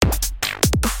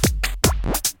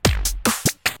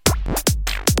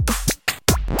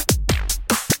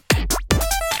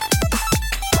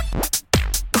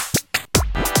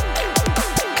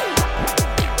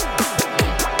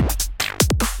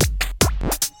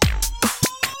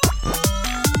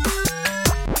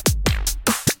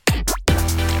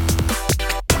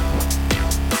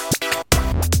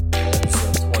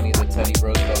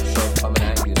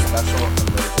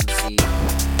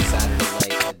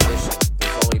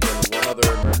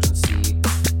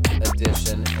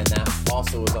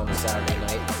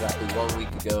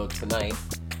tonight,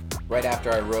 right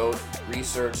after I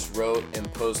researched, wrote,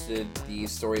 and posted the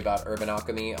story about urban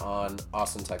alchemy on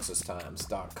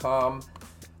AustinTexasTimes.com.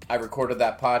 I recorded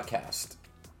that podcast.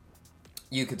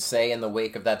 You could say in the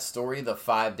wake of that story, the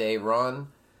 5-day run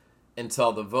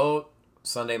until the vote,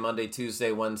 Sunday, Monday,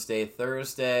 Tuesday, Wednesday,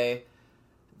 Thursday,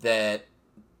 that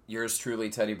yours truly,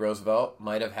 Teddy Brosevelt,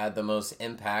 might have had the most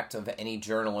impact of any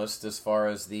journalist as far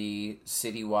as the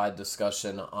citywide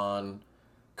discussion on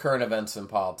current events and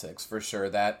politics. For sure,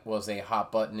 that was a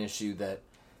hot button issue that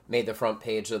made the front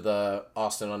page of the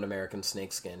Austin Un-American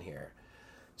Snakeskin here.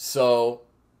 So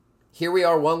here we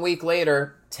are 1 week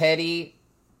later. Teddy,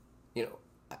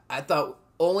 I thought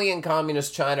only in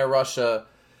communist China, Russia.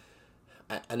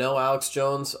 I know Alex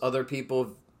Jones, other people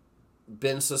have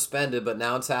been suspended, but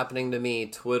now it's happening to me.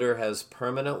 Twitter has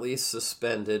permanently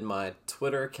suspended my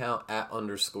Twitter account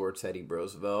 @_Teddy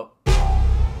Brosevelt.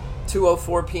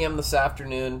 2:04 p.m. this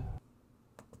afternoon.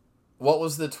 What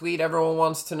was the tweet everyone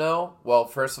wants to know? Well,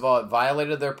 first of all, it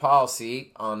violated their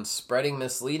policy on spreading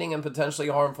misleading and potentially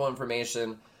harmful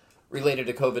information related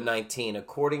to COVID-19.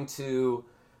 According to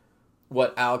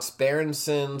what Alex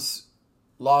Berenson's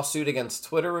lawsuit against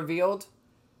Twitter revealed,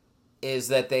 is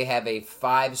that they have a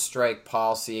 5-strike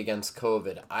policy against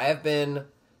COVID. I have been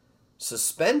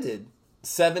suspended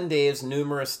 7 days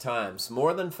numerous times,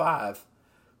 more than 5,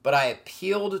 but I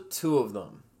appealed 2 of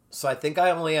them. So I think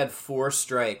I only had 4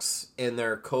 strikes in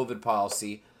their COVID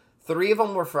policy. 3 of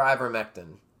them were for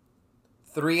ivermectin.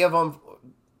 3 of them,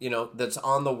 that's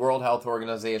on the World Health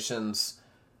Organization's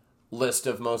list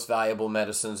of most valuable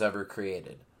medicines ever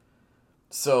created.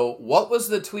 So what was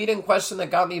the tweet in question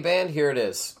that got me banned? Here it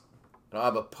is. I'll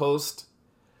have a post.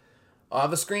 I'll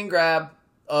have a screen grab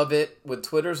of it with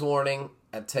Twitter's warning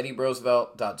at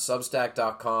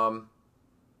teddybrosevelt.substack.com.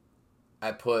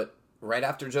 I put, right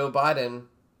after Joe Biden,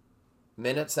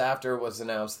 minutes after it was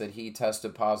announced that he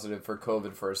tested positive for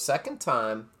COVID for a second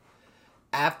time,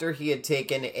 after he had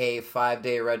taken a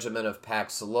 5-day regimen of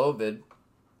Paxlovid,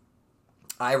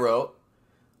 I wrote,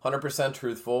 100%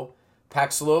 truthful,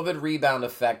 Paxlovid rebound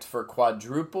effect for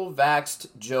quadruple vaxxed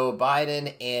Joe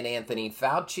Biden and Anthony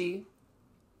Fauci.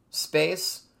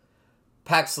 Space.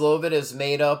 Paxlovid is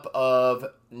made up of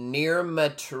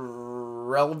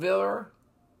Nirmatrelvir.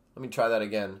 Let me try that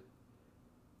again.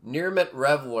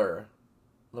 Nirmatrelvir.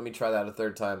 Let me try that a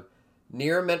third time.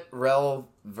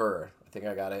 Nirmatrelvir. I think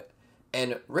I got it.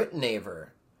 And ritonavir.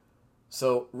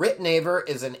 So, ritonavir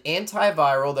is an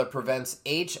antiviral that prevents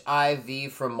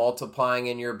HIV from multiplying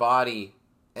in your body.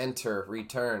 Enter,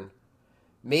 return.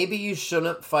 Maybe you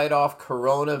shouldn't fight off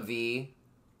Corona V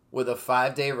with a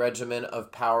 5-day regimen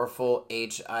of powerful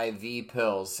HIV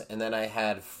pills. And then I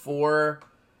had 4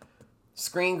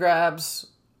 screen grabs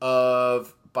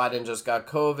of Biden just got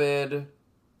COVID.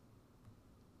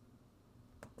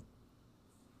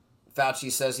 Fauci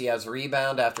says he has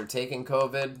rebound after taking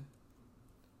COVID.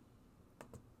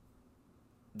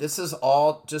 This is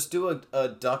all, just do a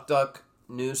DuckDuck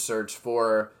news search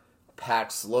for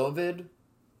Paxlovid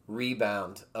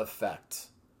rebound effect.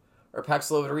 Or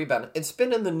Paxlovid rebound. It's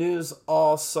been in the news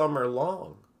all summer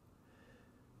long.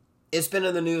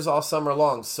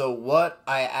 So what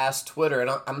I asked Twitter,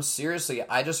 and I'm seriously,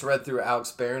 I just read through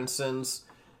Alex Berenson's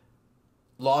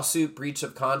lawsuit breach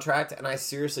of contract, and I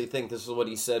seriously think this is what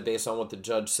he said based on what the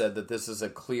judge said, that this is a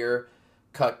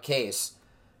clear-cut case.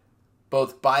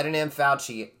 Both Biden and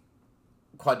Fauci,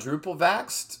 quadruple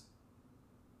vaxxed.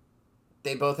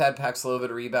 They both had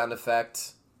Paxlovid rebound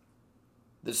effect.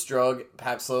 This drug,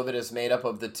 Paxlovid, is made up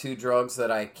of the 2 drugs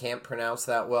that I can't pronounce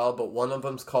that well, but one of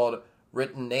them is called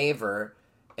ritonavir,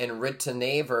 and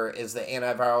ritonavir is the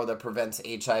antiviral that prevents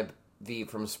HIV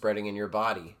from spreading in your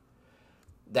body.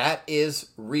 That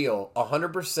is real,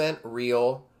 100%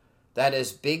 real. That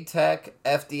is big tech,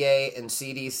 FDA, and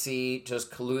CDC just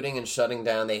colluding and shutting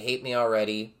down. They hate me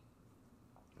already.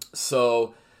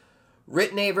 So,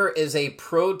 ritonavir is a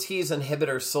protease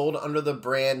inhibitor sold under the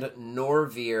brand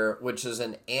Norvir, which is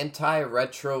an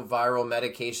antiretroviral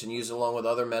medication used along with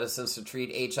other medicines to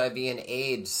treat HIV and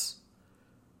AIDS.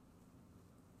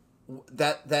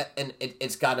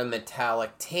 It's got a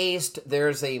metallic taste.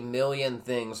 There's a million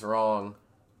things wrong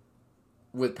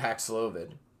with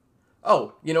Paxlovid.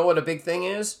 Oh, you know what a big thing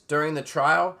is? During the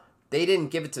trial, they didn't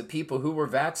give it to people who were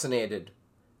vaccinated.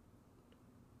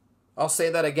 I'll say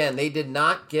that again. They did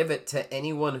not give it to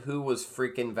anyone who was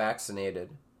freaking vaccinated.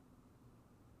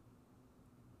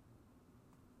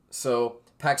 So,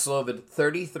 Paxlovid,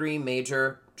 33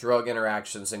 major drug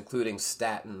interactions, including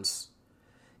statins.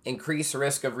 Increased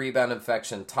risk of rebound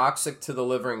infection, toxic to the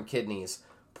liver and kidneys,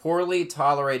 poorly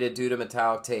tolerated due to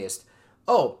metallic taste.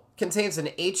 Oh, contains an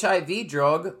HIV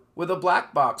drug with a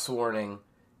black box warning.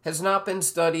 Has not been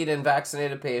studied in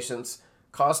vaccinated patients.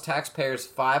 Cost taxpayers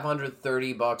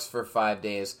 $530 for 5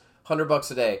 days.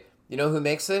 $100 a day. You know who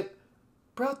makes it?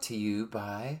 Brought to you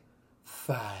by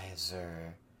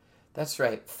Pfizer. That's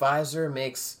right. Pfizer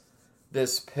makes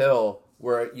this pill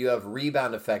where you have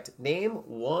rebound effect. Name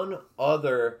one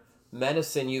other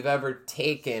medicine you've ever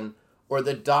taken or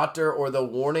the doctor or the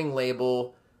warning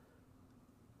label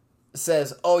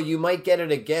says, oh, you might get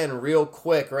it again real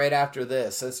quick right after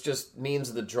this. This just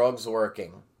means the drug's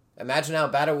working. Imagine how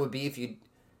bad it would be if you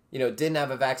didn't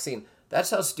have a vaccine.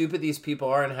 That's how stupid these people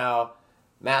are and how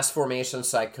mass formation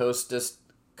psychosis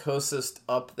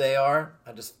up they are.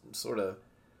 I just sort of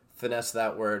finesse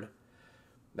that word.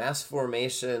 Mass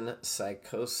formation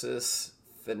psychosis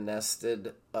finessed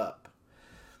up.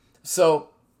 So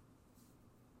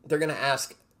they're going to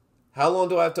ask, how long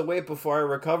do I have to wait before I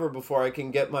recover, before I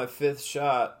can get my 5th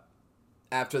shot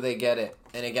after they get it?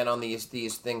 And again, on these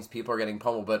things, people are getting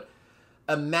pummeled. But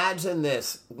imagine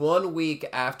this. 1 week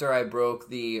after I broke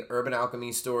the Urban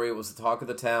Alchemy story, it was the talk of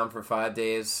the town for 5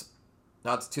 days.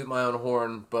 Not to toot my own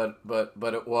horn, but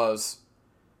it was.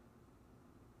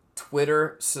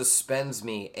 Twitter suspends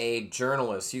me, a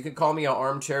journalist. You could call me an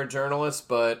armchair journalist,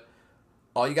 but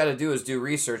all you got to do is do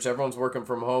research. Everyone's working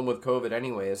from home with COVID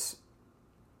anyways.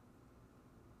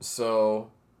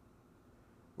 So,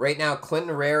 right now,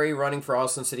 Clinton Rary, running for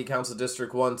Austin City Council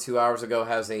District 1 2 hours ago,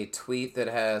 has a tweet that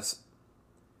has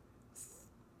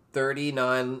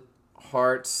 39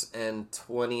 hearts and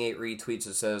 28 retweets.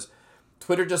 It says,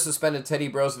 Twitter just suspended Teddy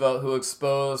Brosevelt, who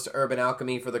exposed Urban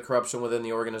Alchemy for the corruption within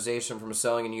the organization, from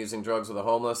selling and using drugs with the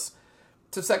homeless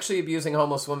to sexually abusing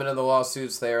homeless women in the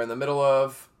lawsuits they are in the middle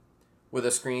of, with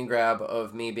a screen grab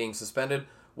of me being suspended.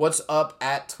 What's up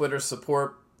at Twitter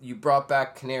support? You brought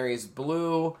back Canaries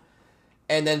Blue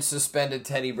and then suspended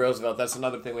Teddy Brosevelt. That's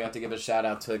another thing we have to give a shout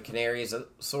out to. Canaries.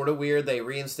 Sort of weird. They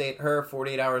reinstate her.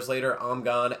 48 hours later, I'm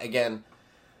gone. Again,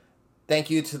 thank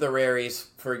you to the Raries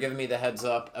for giving me the heads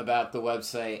up about the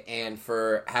website and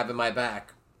for having my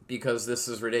back, because this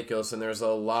is ridiculous and there's a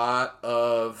lot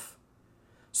of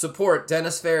support.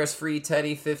 Dennis Ferris, free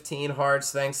Teddy, 15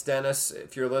 hearts. Thanks, Dennis,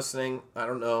 if you're listening. I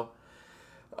don't know.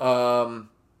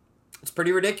 It's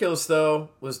pretty ridiculous, though.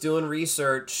 Was doing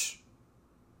research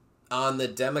on the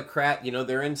Democrat.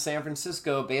 They're in San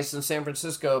Francisco, based in San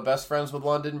Francisco, best friends with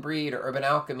London Breed, Urban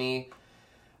Alchemy.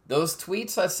 Those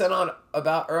tweets I sent on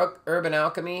about Urban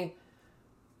Alchemy,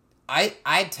 I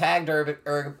tagged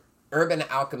Urban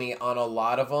Alchemy on a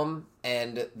lot of them,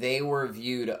 and they were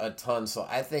viewed a ton. So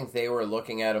I think they were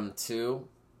looking at them too,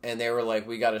 and they were like,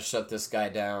 we got to shut this guy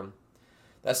down.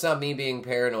 That's not me being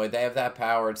paranoid. They have that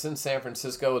power. It's in San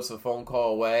Francisco. It's a phone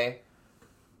call away.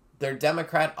 They're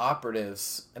Democrat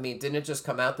operatives. I mean, didn't it just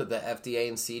come out that the FDA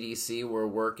and CDC were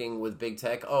working with big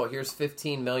tech? Oh, here's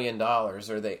 $15 million. Or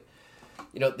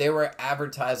they were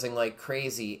advertising like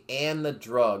crazy. And the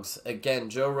drugs. Again,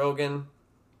 Joe Rogan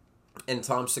and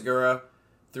Tom Segura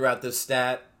threw out this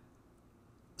stat.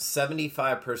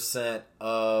 75%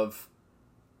 of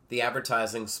the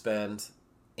advertising spend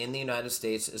in the United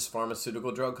States is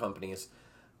pharmaceutical drug companies.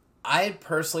 I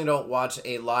personally don't watch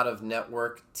a lot of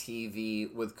network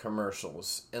TV with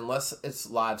commercials unless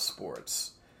it's live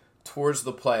sports towards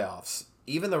the playoffs,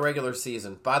 even the regular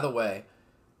season. By the way,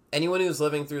 anyone who's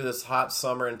living through this hot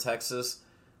summer in Texas,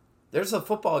 there's a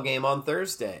football game on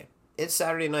Thursday. It's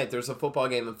Saturday night. There's a football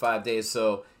game in 5 days.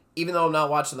 So even though I'm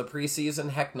not watching the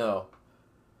preseason, heck no,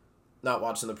 not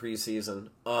watching the preseason.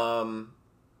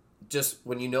 Just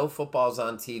when football's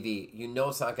on TV,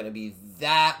 it's not going to be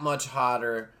that much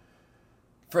hotter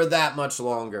for that much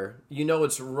longer.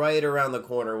 It's right around the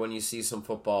corner when you see some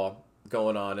football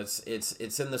going on. It's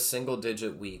in the single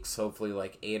digit weeks, hopefully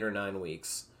like 8 or 9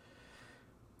 weeks.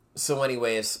 So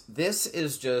anyways,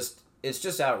 it's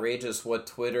just outrageous what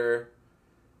Twitter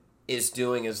is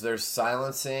doing. Is they're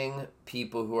silencing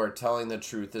people who are telling the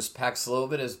truth. This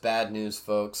Paxlovid is bad news,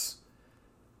 folks.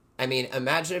 I mean,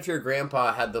 imagine if your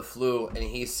grandpa had the flu and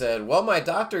he said, well, my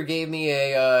doctor gave me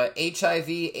a HIV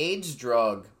AIDS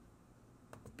drug.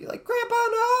 Be like, Grandpa,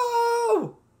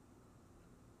 no!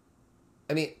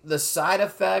 I mean, the side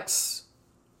effects,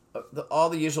 all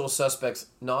the usual suspects: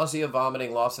 nausea,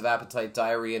 vomiting, loss of appetite,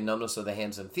 diarrhea, numbness of the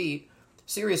hands and feet.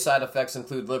 Serious side effects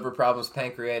include liver problems,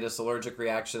 pancreatitis, allergic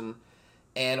reaction,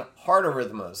 and heart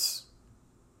arrhythmias.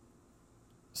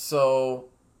 So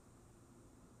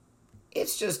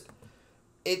it's just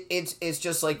it's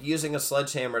just like using a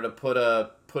sledgehammer to put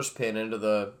a push pin into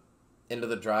the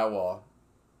drywall.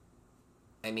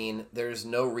 I mean, there's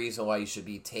no reason why you should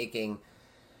be taking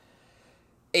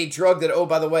a drug that, oh,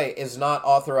 by the way, is not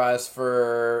authorized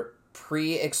for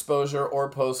pre-exposure or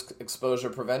post-exposure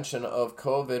prevention of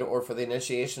COVID or for the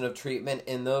initiation of treatment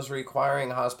in those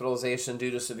requiring hospitalization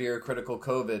due to severe critical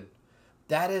COVID.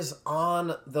 That is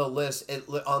on the list.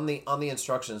 On the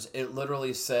instructions, it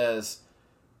literally says,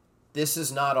 this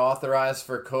is not authorized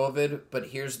for COVID, but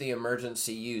here's the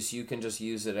emergency use. You can just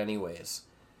use it anyways.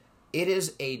 It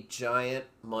is a giant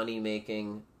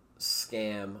money-making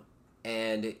scam.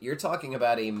 And you're talking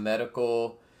about a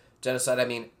medical genocide. I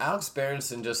mean, Alex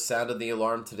Berenson just sounded the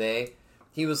alarm today.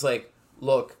 He was like,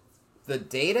 look, the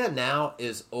data now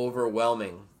is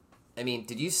overwhelming. I mean,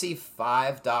 did you see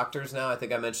 5 doctors now? I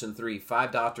think I mentioned 3.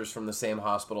 5 doctors from the same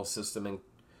hospital system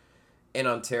in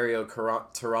Ontario,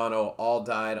 Toronto, all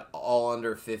died, all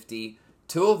under 50.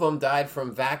 2 of them died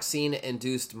from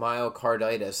vaccine-induced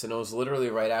myocarditis, and it was literally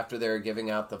right after they were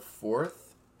giving out the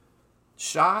 4th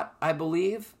shot, I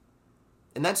believe.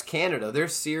 And that's Canada. They're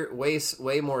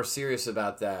way more serious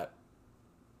about that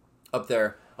up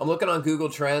there. I'm looking on Google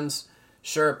Trends.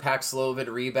 Sure, Paxlovid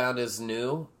rebound is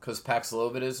new, because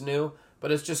Paxlovid is new,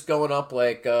 but it's just going up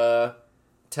like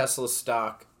Tesla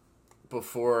stock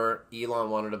before Elon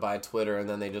wanted to buy Twitter, and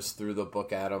then they just threw the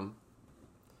book at him.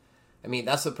 I mean,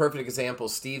 that's a perfect example.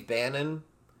 Steve Bannon,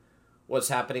 what's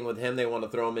happening with him? They want to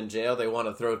throw him in jail. They want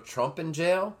to throw Trump in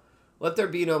jail. Let there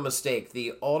be no mistake.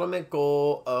 The ultimate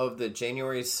goal of the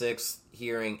January 6th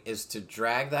hearing is to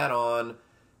drag that on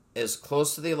as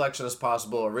close to the election as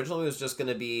possible. Originally, it was just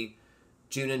going to be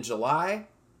June and July.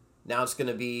 Now it's going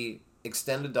to be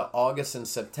extended to August and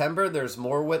September. There's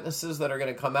more witnesses that are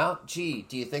going to come out. Gee,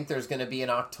 do you think there's going to be an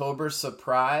October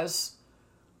surprise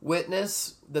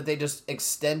witness that they just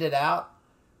extended out?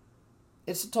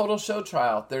 It's a total show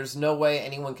trial. There's no way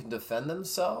anyone can defend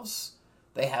themselves.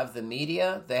 They have the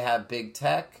media. They have big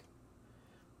tech.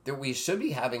 We should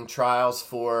be having trials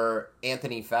for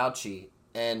Anthony Fauci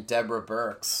and Deborah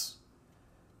Birx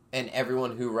and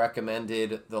everyone who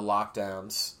recommended the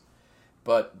lockdowns.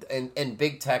 But, and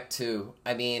big tech too.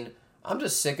 I mean, I'm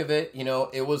just sick of it. You know,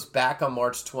 it was back on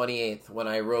March 28th when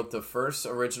I wrote the first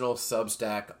original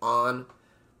Substack on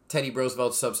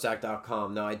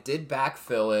TeddyBroseveltSubstack.com. Now, I did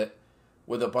backfill it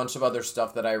with a bunch of other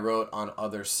stuff that I wrote on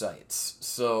other sites.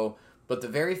 So, but the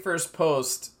very first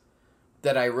post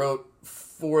that I wrote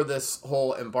for this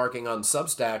whole embarking on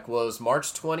Substack was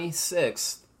March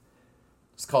 26th.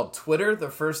 It's called Twitter, the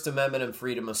First Amendment and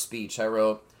Freedom of Speech. I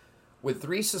wrote, with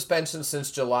 3 suspensions since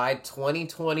July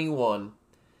 2021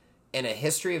 and a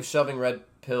history of shoving red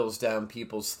pills down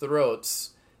people's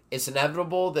throats, it's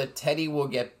inevitable that Teddy will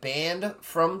get banned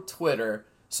from Twitter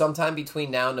sometime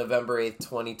between now and November 8th,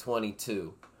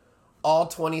 2022. All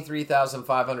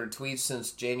 23,500 tweets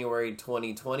since January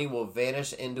 2020 will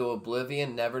vanish into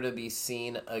oblivion, never to be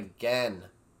seen again.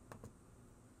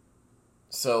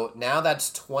 So now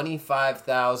that's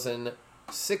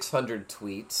 25,600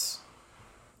 tweets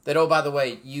that, oh, by the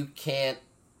way,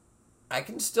 I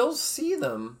can still see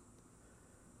them,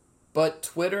 but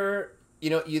Twitter, you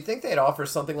know, you'd think they'd offer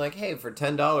something like, hey, for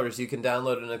 $10 you can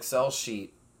download an Excel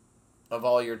sheet of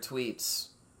all your tweets,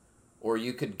 or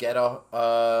you could get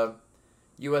a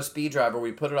USB drive where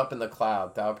we put it up in the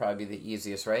cloud. That would probably be the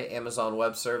easiest, right? Amazon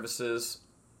Web Services.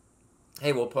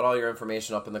 Hey, we'll put all your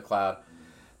information up in the cloud.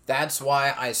 That's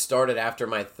why I started after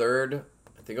my third,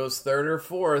 I think it was 3rd or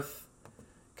 4th,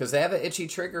 because they have an itchy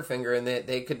trigger finger and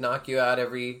they could knock you out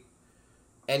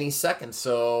any second.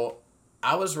 So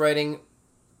I was writing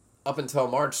up until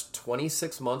March,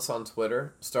 26 months on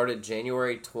Twitter. Started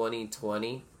January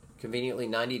 2020, conveniently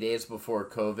 90 days before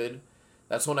COVID.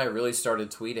 That's when I really started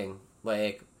tweeting.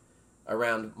 Like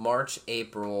around March,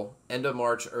 April, end of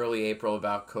March, early April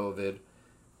about COVID.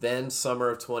 Then summer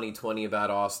of 2020 about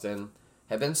Austin.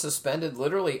 Have been suspended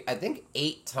literally, I think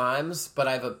 8 times, but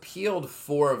I've appealed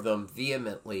 4 of them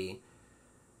vehemently.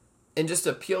 And just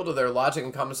appeal to their logic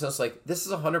and common sense. Like, this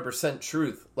is 100%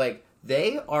 truth. Like,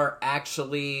 they are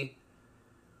actually,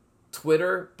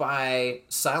 Twitter, by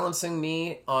silencing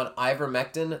me on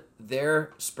ivermectin,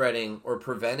 they're spreading or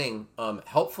preventing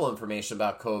helpful information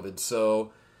about COVID.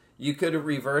 So you could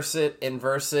reverse it,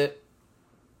 inverse it.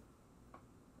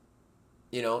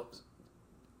 You know,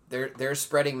 they're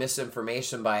spreading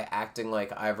misinformation by acting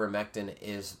like ivermectin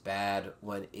is bad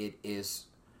when it is.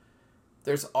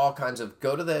 There's all kinds of,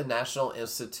 go to the National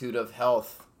Institute of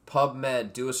Health,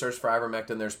 PubMed, do a search for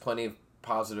ivermectin. There's plenty of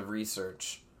positive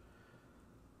research.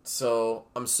 So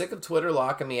I'm sick of Twitter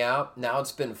locking me out. Now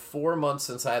it's been 4 months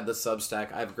since I had the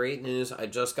Substack. I have great news. I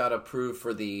just got approved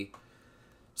for the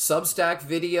Substack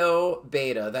video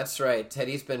beta. That's right.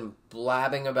 Teddy's been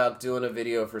blabbing about doing a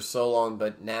video for so long,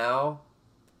 but now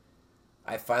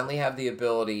I finally have the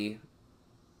ability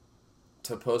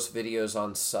to post videos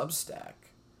on Substack.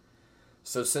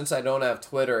 So since I don't have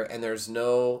Twitter and there's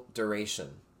no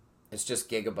duration, it's just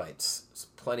gigabytes. It's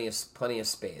plenty of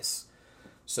space.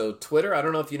 So Twitter, I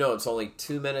don't know if you know, it's only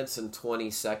 2 minutes and 20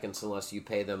 seconds unless you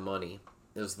pay them money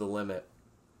is the limit.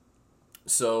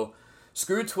 So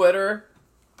screw Twitter.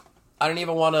 I don't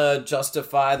even want to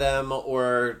justify them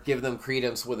or give them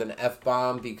credence with an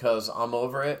F-bomb because I'm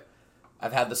over it.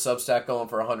 I've had the Substack going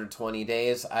for 120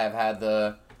 days. I've had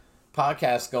the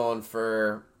podcast going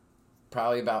for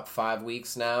probably about 5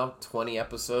 weeks now. 20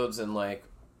 episodes in like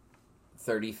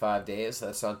 35 days.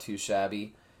 That's not too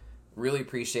shabby. Really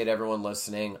appreciate everyone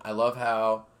listening. I love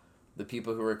how the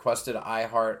people who requested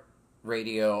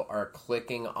iHeartRadio are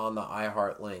clicking on the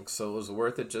iHeart link. So it was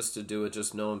worth it just to do it,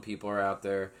 just knowing people are out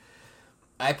there.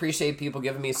 I appreciate people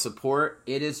giving me support.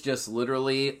 It is just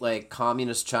literally like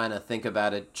communist China. Think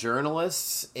about it.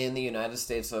 Journalists in the United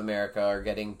States of America are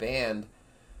getting banned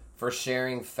for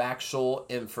sharing factual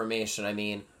information. I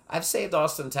mean, I've saved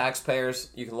Austin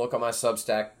taxpayers. You can look on my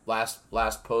Substack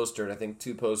last post, or I think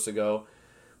 2 posts ago.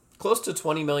 Close to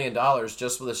 $20 million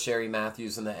just with the Sherry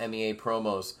Matthews and the MEA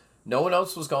promos. No one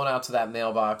else was going out to that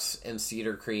mailbox in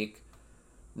Cedar Creek.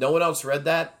 No one else read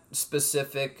that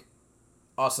specific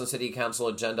Austin City Council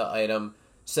agenda item,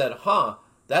 said,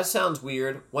 that sounds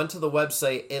weird, went to the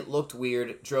website, it looked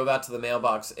weird, drove out to the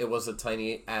mailbox, it was a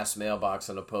tiny ass mailbox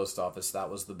in a post office,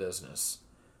 that was the business.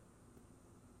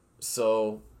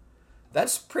 So,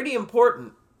 that's pretty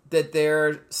important, that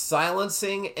they're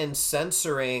silencing and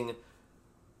censoring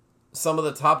some of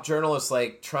the top journalists,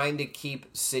 like trying to keep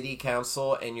city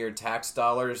council and your tax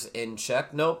dollars in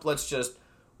check. Nope, let's just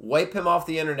wipe him off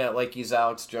the internet like he's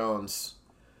Alex Jones.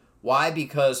 Why?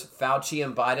 Because Fauci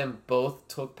and Biden both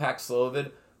took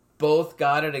Paxlovid, both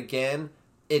got it again.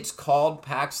 It's called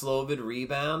Paxlovid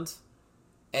rebound,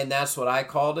 and that's what I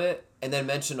called it. And then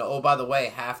mentioned, oh, by the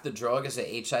way, half the drug is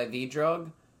a HIV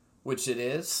drug, which it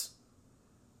is.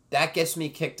 That gets me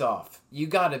kicked off. You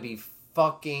gotta be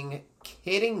fucking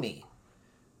kidding me.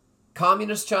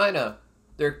 Communist China,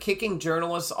 they're kicking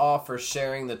journalists off for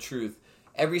sharing the truth.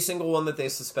 Every single one that they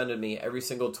suspended me, every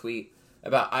single tweet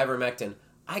about ivermectin,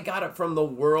 I got it from the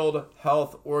World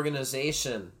Health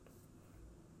Organization.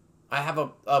 I have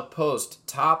a post,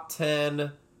 top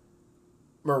 10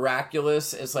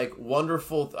 miraculous, it's like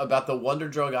wonderful, about the wonder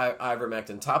drug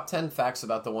ivermectin. Top 10 facts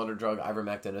about the wonder drug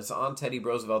ivermectin. It's on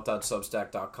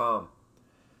teddybrosevelt.substack.com.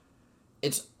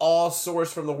 It's all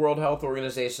sourced from the World Health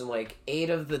Organization, like 8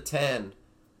 of the 10.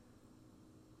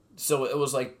 So it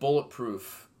was like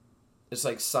bulletproof. It's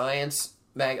like Science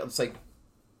it's like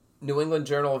New England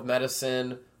Journal of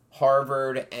Medicine,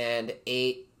 Harvard, and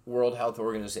 8 World Health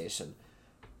Organization.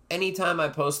 Anytime I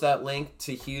post that link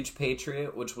to Huge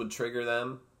Patriot, which would trigger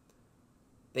them,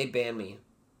 they'd ban me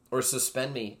or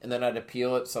suspend me, and then I'd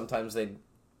appeal it. Sometimes they'd,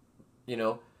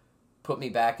 put me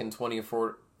back in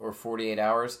 24 or 48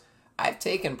 hours. I've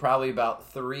taken probably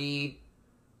about 3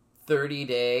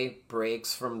 30-day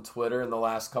breaks from Twitter in the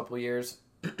last couple of years.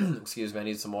 Excuse me, I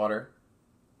need some water.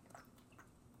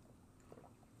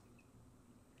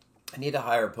 I need to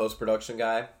hire a post-production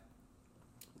guy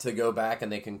to go back and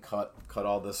they can cut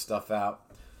all this stuff out.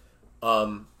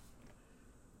 I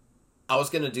was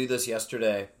going to do this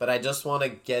yesterday, but I just want to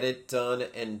get it done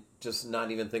and just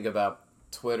not even think about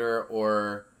Twitter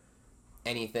or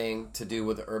anything to do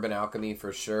with Urban Alchemy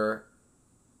for sure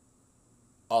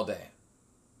all day.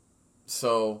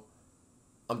 So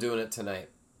I'm doing it tonight.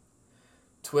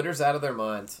 Twitter's out of their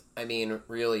mind. I mean,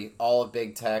 really, all of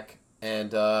big tech.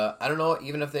 And I don't know,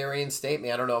 even if they reinstate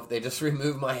me, I don't know if they just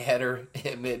remove my header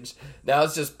image. Now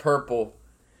it's just purple.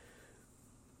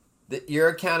 Your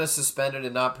account is suspended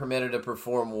and not permitted to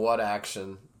perform what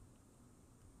action?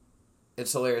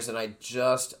 It's hilarious, and I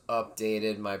just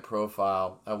updated my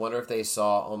profile. I wonder if they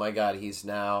saw, oh my god, he's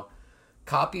now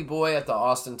copy boy at the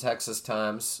Austin, Texas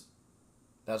Times.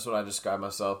 That's what I describe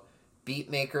myself.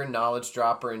 Beat maker, knowledge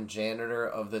dropper, and janitor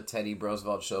of the Teddy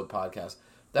Brosevelt Show podcast.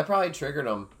 That probably triggered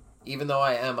him. Even though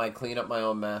I clean up my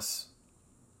own mess.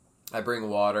 I bring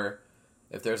water.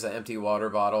 If there's an empty water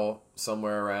bottle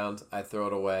somewhere around, I throw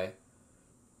it away.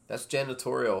 That's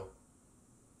janitorial.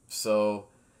 So,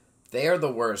 they are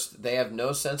the worst. They have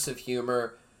no sense of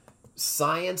humor.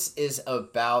 Science is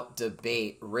about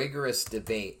debate, rigorous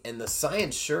debate. And the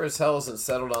science sure as hell isn't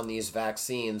settled on these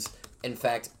vaccines. In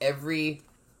fact, every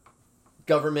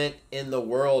government in the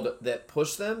world that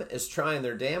pushed them is trying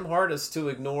their damn hardest to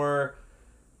ignore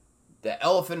the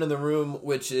elephant in the room,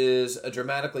 which is a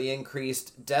dramatically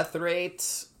increased death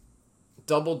rate,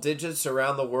 double digits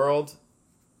around the world.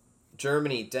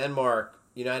 Germany, Denmark,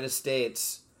 United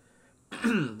States.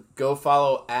 Go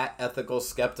follow at Ethical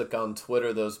Skeptic on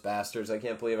Twitter, those bastards. I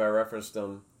can't believe I referenced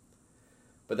them.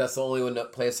 But that's the only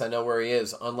place I know where he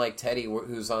is. Unlike Teddy,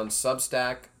 who's on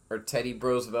Substack, or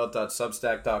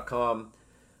teddybrosevelt.substack.com,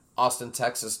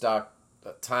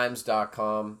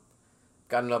 austintexas.times.com.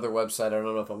 Got another website I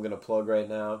don't know if I'm going to plug right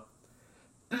now.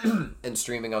 And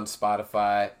streaming on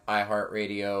Spotify,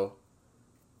 iHeartRadio,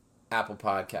 Apple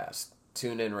Podcast,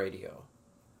 TuneIn Radio.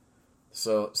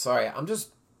 So, sorry, I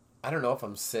don't know if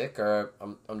I'm sick or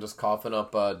I'm just coughing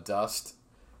up dust.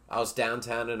 I was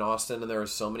downtown in Austin and there were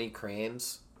so many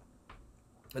cranes.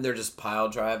 And they're just pile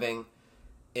driving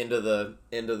into the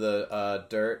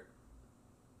dirt.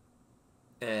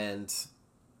 And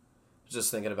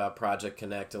just thinking about Project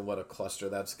Connect and what a cluster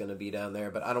that's going to be down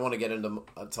there. But I don't want to get into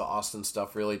Austin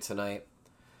stuff really tonight.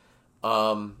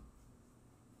 I'm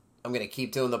going to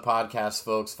keep doing the podcast,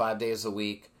 folks, 5 days a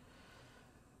week.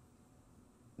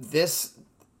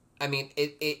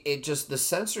 It just, the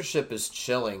censorship is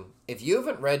chilling. If you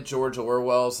haven't read George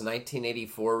Orwell's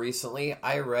 1984 recently,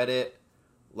 I read it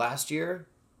last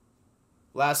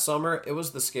summer. It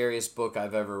was the scariest book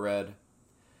I've ever read.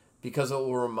 Because it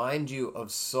will remind you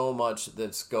of so much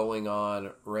that's going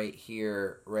on right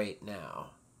here, right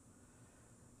now.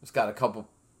 It's got a couple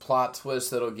plot twists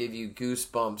that'll give you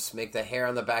goosebumps, make the hair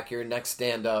on the back of your neck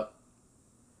stand up.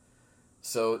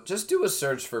 So just do a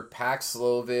search for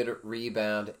Paxlovid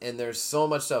rebound, and there's so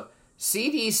much stuff.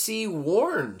 CDC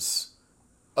warns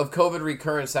of COVID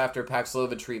recurrence after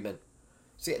Paxlovid treatment.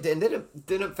 See, and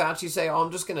didn't Fauci say, "Oh,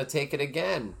 I'm just going to take it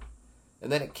again,"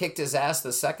 and then it kicked his ass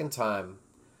the second time?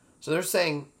 So they're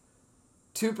saying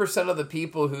 2% of the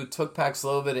people who took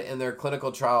Paxlovid in their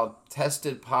clinical trial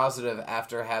tested positive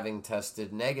after having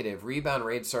tested negative. Rebound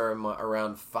rates are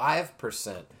around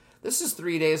 5%. This is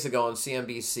 3 days ago on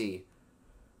CNBC.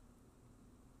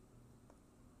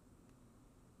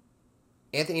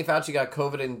 Anthony Fauci got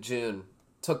COVID in June.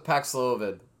 Took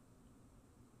Paxlovid.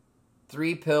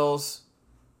 3 pills,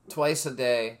 twice a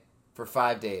day, for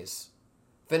 5 days.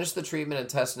 Finished the treatment and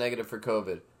test negative for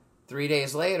COVID. 3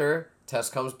 days later,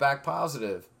 test comes back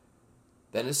positive.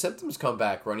 Then his symptoms come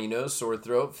back. Runny nose, sore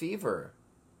throat, fever.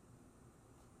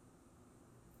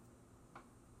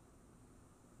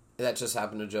 And that just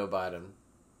happened to Joe Biden.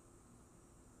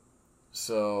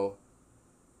 So,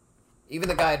 even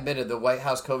the guy admitted, the White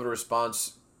House COVID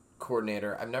response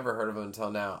coordinator, I've never heard of him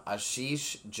until now,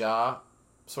 Ashish Jha,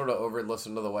 sort of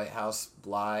over-listened to the White House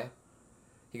lie.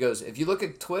 He goes, if you look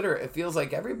at Twitter, it feels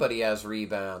like everybody has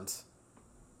rebounds.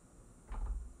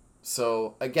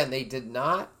 So, again, they did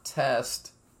not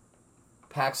test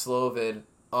Paxlovid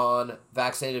on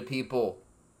vaccinated people.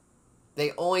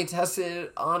 They only tested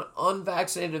it on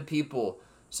unvaccinated people.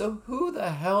 So who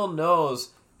the hell knows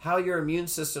how your immune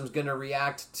system's going to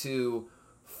react to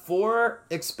 4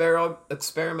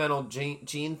 experimental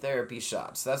gene therapy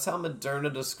shots? That's how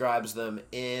Moderna describes them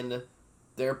in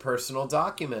their personal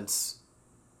documents.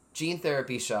 Gene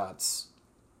therapy shots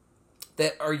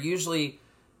that are usually...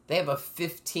 They have a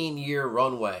 15-year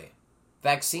runway.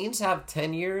 Vaccines have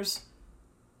 10 years.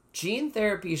 Gene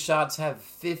therapy shots have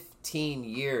 15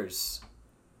 years.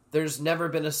 There's never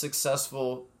been a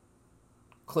successful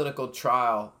clinical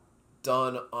trial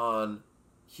done on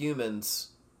humans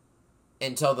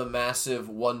until the massive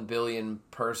 1 billion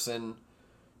person,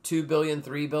 2 billion,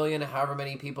 3 billion, however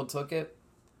many people took it.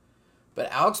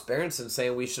 But Alex Berenson's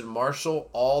saying we should marshal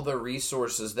all the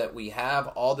resources that we have.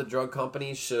 All the drug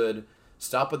companies should...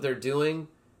 stop what they're doing,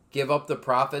 give up the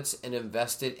profits, and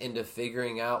invest it into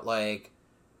figuring out, like,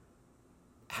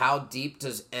 how deep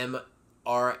does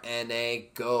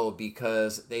mRNA go?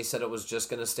 Because they said it was just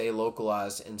going to stay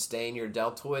localized and stay in your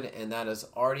deltoid, and that has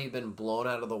already been blown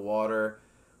out of the water.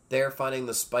 They're finding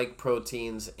the spike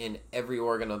proteins in every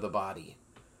organ of the body.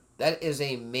 That is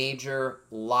a major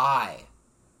lie.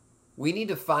 We need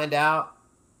to find out,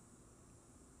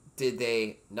 did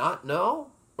they not know?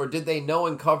 Or did they know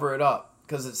and cover it up?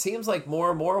 Because it seems like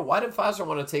more and more, why did Pfizer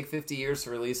want to take 50 years to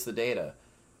release the data?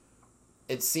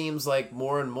 It seems like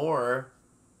more and more,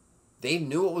 they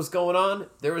knew what was going on.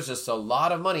 There was just a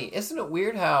lot of money. Isn't it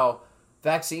weird how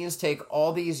vaccines take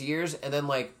all these years and then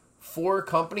like 4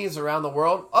 companies around the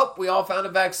world, we all found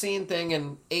a vaccine thing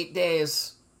in 8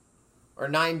 days or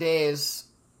 9 days.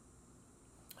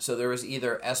 So there was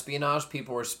either espionage,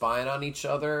 people were spying on each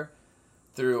other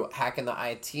through hacking the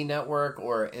IT network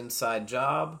or inside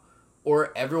job,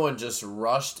 or everyone just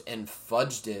rushed and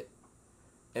fudged it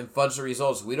and fudged the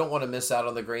results. We don't want to miss out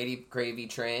on the gravy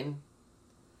train.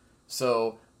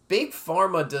 So Big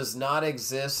Pharma does not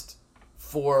exist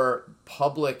for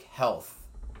public health.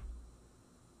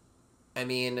 I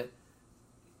mean,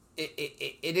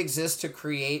 it exists to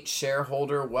create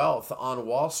shareholder wealth on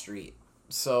Wall Street.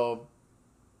 So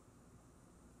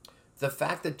the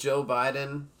fact that Joe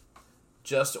Biden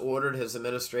just ordered his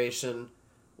administration,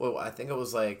 well, I think it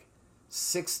was like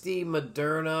 60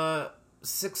 million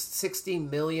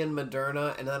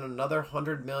Moderna, and then another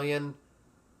 100 million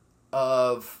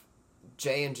of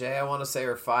J&J, I want to say,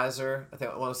 or Pfizer.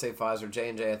 I want to say Pfizer.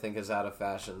 J&J, I think, is out of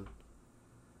fashion.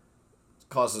 It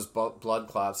causes blood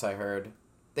clots, I heard.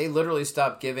 They literally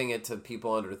stopped giving it to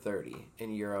people under 30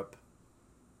 in Europe.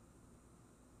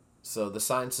 So the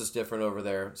science is different over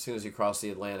there. As soon as you cross the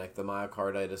Atlantic, the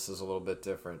myocarditis is a little bit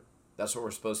different. That's what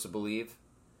we're supposed to believe.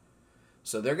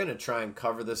 So they're going to try and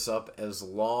cover this up as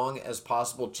long as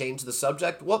possible. Change the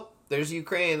subject. Whoop, there's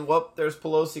Ukraine. Whoop, there's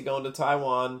Pelosi going to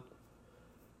Taiwan.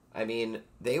 I mean,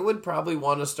 they would probably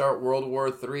want to start World War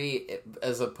III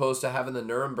as opposed to having the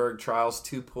Nuremberg trials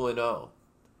 2.0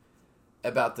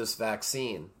 about this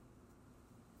vaccine.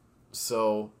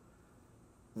 So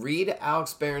read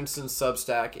Alex Berenson's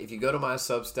Substack. If you go to my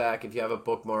Substack, if you have it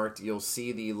bookmarked, you'll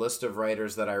see the list of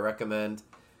writers that I recommend.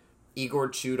 Igor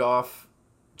Chudov,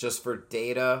 just for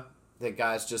data. That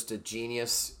guy's just a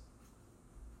genius.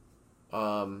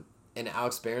 And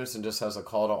Alex Berenson just has a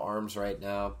call to arms right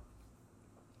now.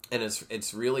 And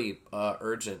it's really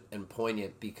urgent and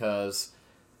poignant because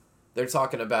they're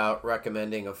talking about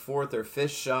recommending a 4th or 5th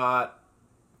shot.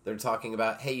 They're talking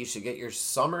about, hey, you should get your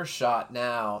summer shot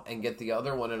now and get the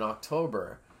other one in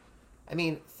October. I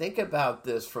mean, think about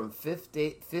this, from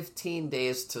 15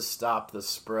 days to stop the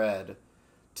spread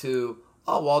to,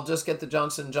 oh, well, I'll just get the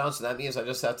Johnson & Johnson. That means I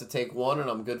just have to take one and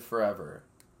I'm good forever.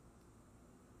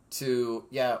 To,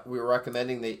 yeah, we're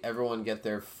recommending that everyone get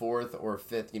their 4th or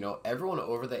 5th. You know, everyone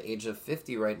over the age of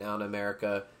 50 right now in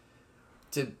America,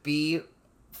 to be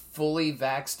fully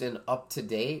vaxxed and up to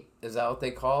date, is that what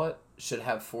they call it? Should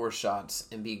have 4 shots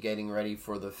and be getting ready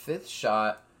for the 5th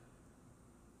shot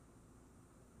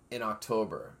in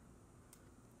October.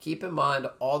 Keep in mind,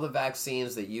 all the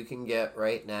vaccines that you can get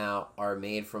right now are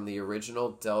made from the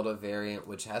original Delta variant,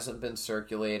 which hasn't been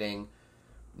circulating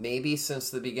maybe since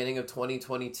the beginning of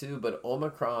 2022, but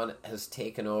Omicron has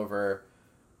taken over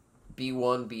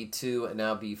B1, B2, and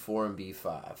now B4 and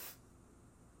B5.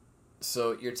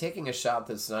 So you're taking a shot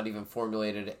that's not even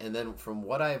formulated, and then from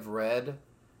what I've read,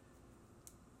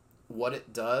 what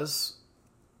it does,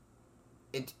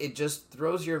 it just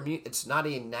throws your immune. It's not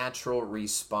a natural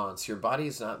response. Your body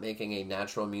is not making a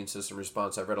natural immune system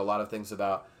response. I've read a lot of things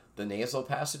about the nasal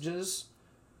passages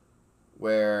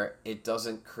where it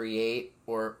doesn't create,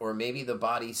 or maybe the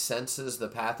body senses the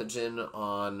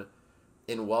pathogen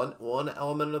in one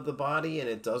element of the body and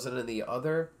it doesn't in the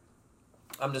other.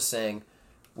 I'm just saying,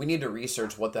 we need to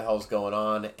research what the hell's going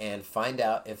on and find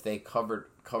out if they covered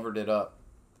it up.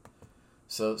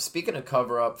 So speaking of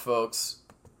cover up, folks,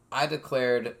 I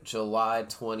declared July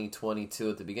 2022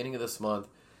 at the beginning of this month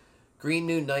Green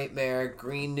New Nightmare,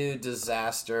 Green New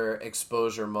Disaster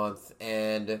Exposure Month,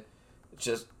 and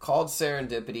just called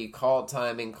serendipity, call it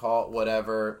timing, call it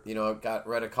whatever. You know, I've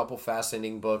read a couple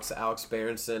fascinating books, Alex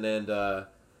Berenson and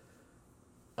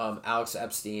Alex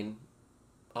Epstein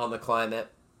on the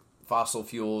climate, fossil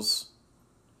fuels,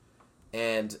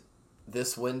 and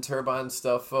this wind turbine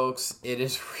stuff, folks. It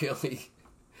is really,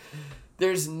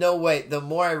 there's no way. The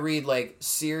more I read like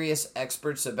serious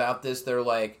experts about this, they're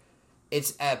like,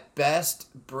 it's at best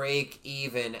break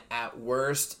even. At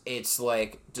worst, it's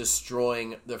like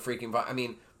destroying the freaking. I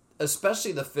mean,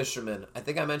 especially the fishermen. I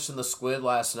think I mentioned the squid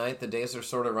last night. The days are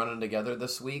sort of running together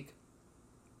this week.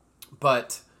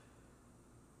 But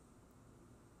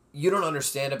you don't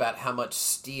understand about how much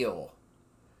steel.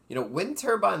 You know, wind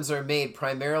turbines are made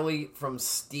primarily from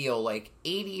steel, like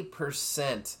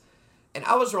 80%. And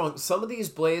I was wrong. Some of these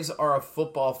blades are a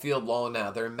football field long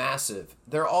now. They're massive.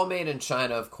 They're all made in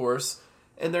China, of course.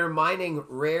 And they're mining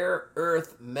rare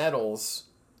earth metals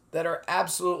that are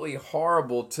absolutely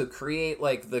horrible to create,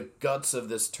 like, the guts of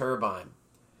this turbine.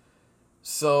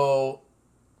 So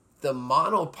the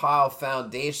monopile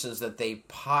foundations that they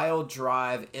pile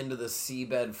drive into the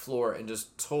seabed floor and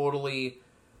just totally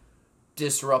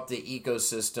disrupt the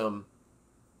ecosystem,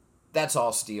 that's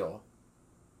all steel.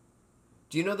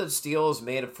 Do you know that steel is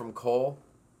made from coal?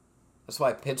 That's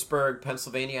why Pittsburgh,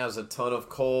 Pennsylvania has a ton of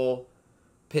coal.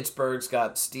 Pittsburgh's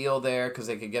got steel there because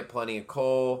they could get plenty of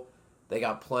coal. They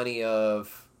got plenty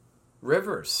of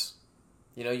rivers.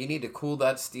 You know, you need to cool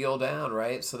that steel down,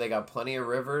 right? So they got plenty of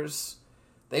rivers.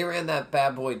 They ran that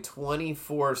bad boy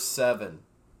 24/7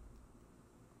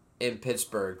 in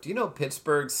Pittsburgh. Do you know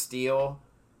Pittsburgh steel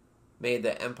made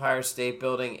the Empire State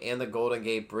Building and the Golden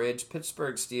Gate Bridge?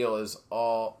 Pittsburgh steel is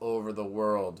all over the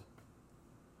world.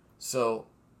 So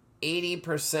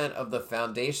 80% of the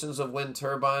foundations of wind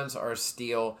turbines are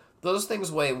steel. Those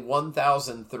things weigh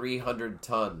 1,300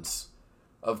 tons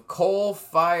of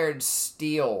coal-fired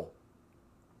steel.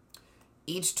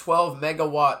 Each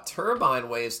 12-megawatt turbine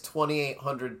weighs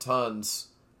 2,800 tons,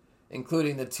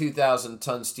 including the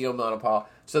 2,000-ton steel monopile.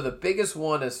 So the biggest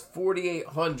one is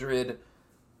 4,800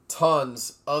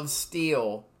 tons of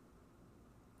steel.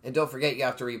 And don't forget, you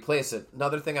have to replace it.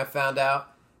 Another thing I found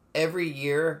out, every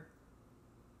year,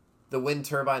 the wind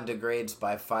turbine degrades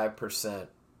by 5%.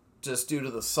 Just due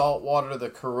to the salt water, the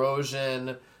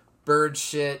corrosion, bird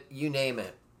shit, you name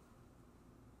it.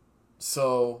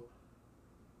 So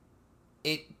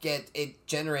it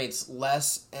generates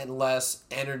less and less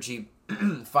energy,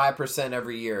 5%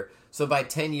 every year. So by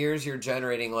 10 years, you're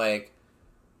generating like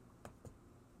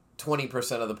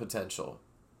 20% of the potential.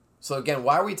 So again,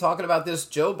 why are we talking about this?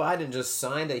 Joe Biden just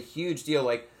signed a huge deal.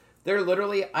 Like, they're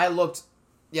literally, I looked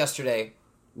yesterday,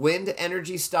 wind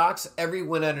energy stocks, every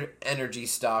wind energy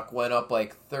stock went up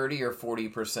like 30 or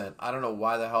 40%. I don't know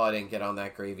why the hell I didn't get on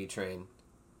that gravy train.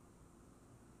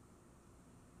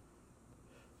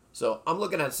 So I'm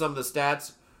looking at some of the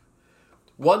stats.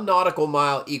 1 nautical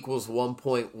mile equals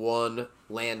 1.1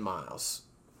 land miles.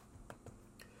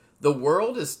 The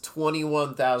world is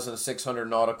 21,600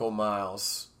 nautical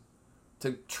miles.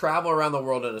 To travel around the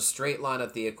world in a straight line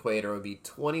at the equator would be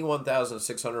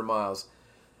 21,600 miles.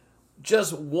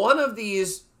 Just one of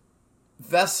these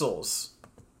vessels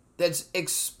that's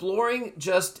exploring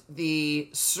just the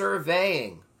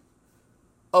surveying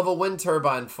of a wind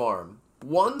turbine farm,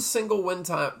 one single wind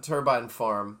turbine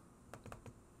farm,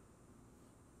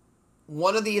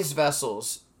 one of these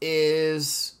vessels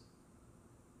is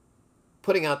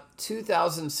putting out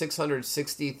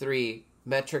 2,663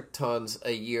 metric tons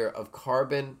a year of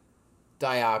carbon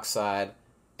dioxide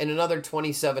and another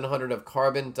 2,700 of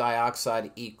carbon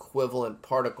dioxide equivalent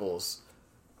particles.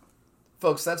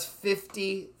 Folks, that's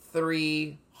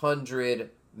 5,300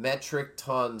 metric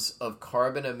tons of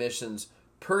carbon emissions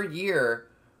per year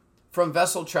from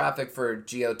vessel traffic for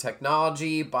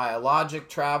geotechnology, biologic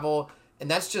travel, and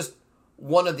that's just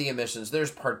one of the emissions.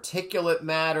 There's particulate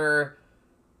matter.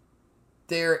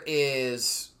 There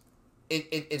is...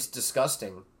 It's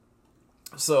disgusting.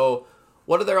 So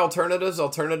what are their alternatives?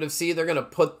 Alternative C, they're going to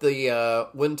put the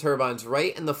wind turbines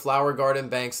right in the Flower Garden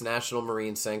Banks National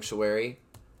Marine Sanctuary.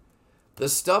 The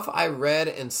stuff I read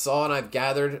and saw and I've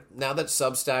gathered, now that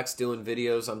Substack's doing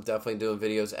videos, I'm definitely doing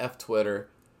videos, F Twitter,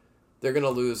 they're going to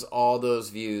lose all those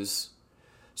views.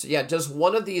 So yeah, just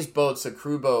one of these boats, a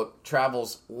crew boat,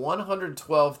 travels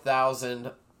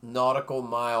 112,000 nautical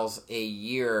miles a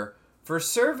year for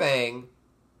surveying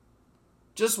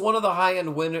just one of the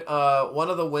high-end wind, one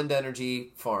of the wind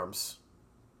energy farms.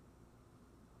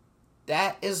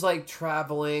 That is like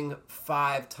traveling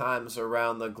 5 times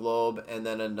around the globe and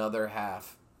then another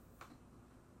half.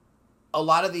 A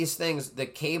lot of these things,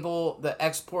 the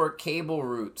export cable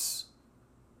routes,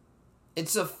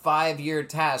 it's a 5-year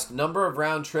task. Number of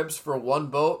round trips for one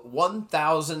boat,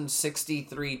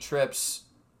 1,063 trips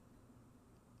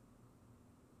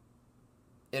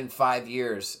in 5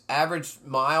 years. Average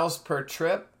miles per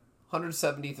trip,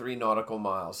 173 nautical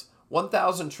miles.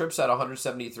 1,000 trips at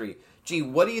 173. Gee,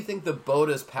 what do you think the boat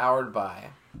is powered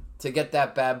by to get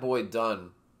that bad boy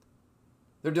done?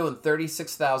 They're doing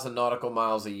 36,000 nautical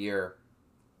miles a year.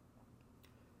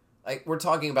 Like, we're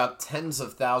talking about tens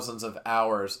of thousands of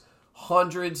hours,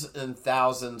 hundreds and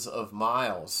thousands of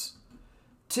miles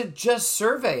to just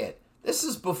survey it. This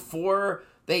is before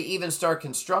they even start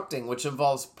constructing, which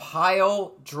involves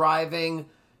pile driving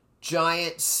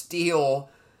giant steel.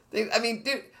 Dude,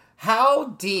 how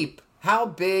deep, how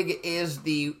big is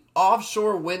the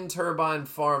offshore wind turbine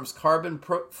farm's carbon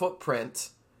footprint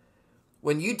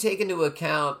when you take into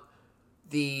account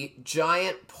the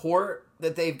giant port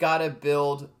that they've got to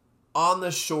build on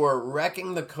the shore,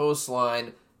 wrecking the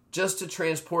coastline just to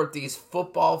transport these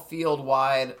football field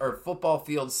wide or football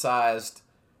field sized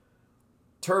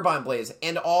turbine blades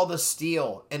and all the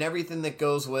steel and everything that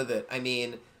goes with it. I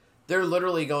mean, they're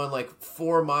literally going like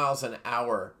 4 miles an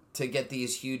hour to get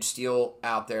these huge steel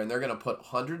out there, and they're going to put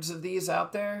hundreds of these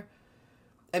out there.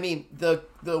 I mean, the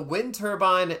wind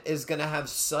turbine is going to have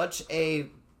such a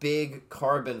big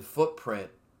carbon footprint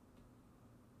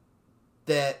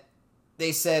that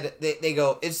they said, they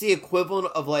go, it's the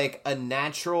equivalent of like a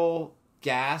natural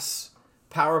gas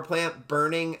power plant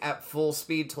burning at full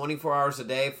speed 24 hours a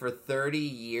day for 30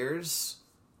 years,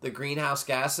 the greenhouse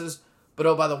gases. But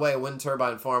oh, by the way, a wind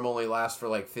turbine farm only lasts for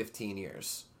like 15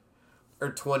 years or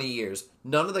 20 years.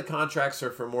 None of the contracts are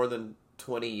for more than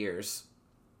 20 years.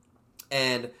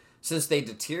 And since they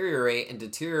deteriorate and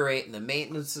the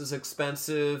maintenance is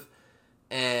expensive,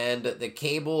 And the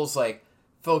cables, like,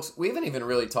 folks, we haven't even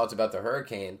really talked about the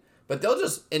hurricane, but they'll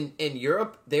just, in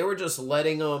Europe, they were just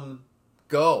letting them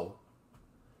go.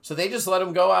 So they just let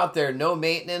them go out there, no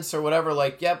maintenance or whatever,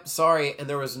 like, yep, sorry. And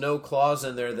there was no clause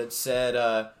in there that said,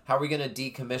 how are we going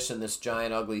to decommission this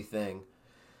giant ugly thing?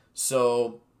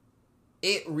 So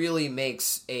it really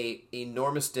makes a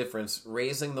enormous difference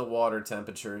raising the water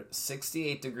temperature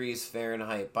 68 degrees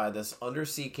Fahrenheit by this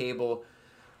undersea cable.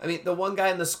 I mean, the one guy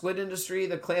in the squid industry,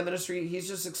 the clam industry, he's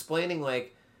just explaining,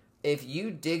 like, if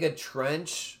you dig a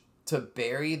trench to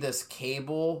bury this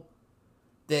cable,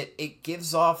 that it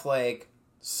gives off, like,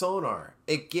 sonar.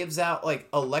 It gives out, like,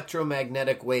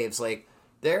 electromagnetic waves. Like,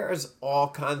 there's all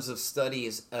kinds of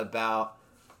studies about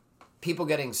people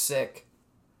getting sick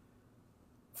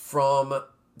from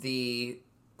the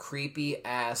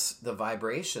the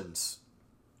vibrations.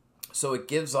 So it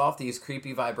gives off these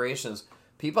creepy vibrations.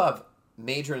 People have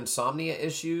major insomnia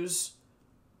issues.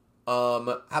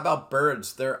 How about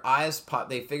birds? Their eyes pop.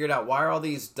 They figured out, why are all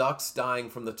these ducks dying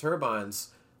from the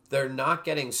turbines? They're not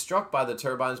getting struck by the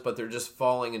turbines, but they're just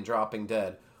falling and dropping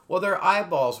dead. Well, their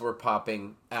eyeballs were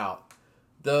popping out.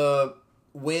 The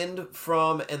wind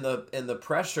from and the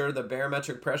pressure, the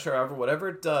barometric pressure, however, whatever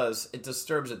it does, it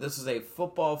disturbs it. This is a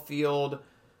football field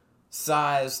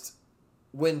sized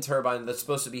wind turbine that's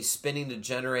supposed to be spinning to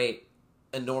generate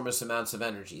enormous amounts of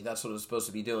energy. That's what it's supposed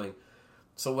to be doing.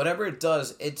 So whatever it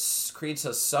does, it creates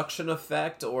a suction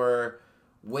effect or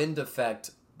wind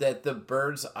effect that the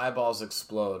bird's eyeballs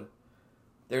explode.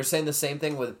 They're saying the same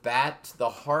thing with the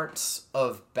hearts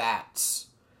of bats.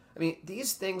 I mean,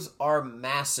 these things are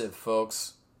massive,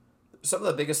 folks. Some of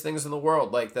the biggest things in the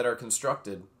world, like, that are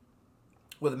constructed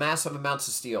with massive amounts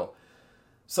of steel.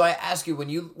 So I ask you, when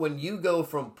you go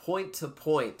from point to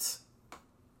point,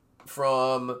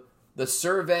 from the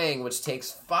surveying, which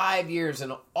takes 5 years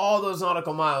and all those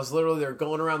nautical miles, literally they're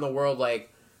going around the world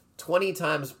like 20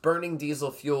 times, burning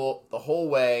diesel fuel the whole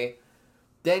way,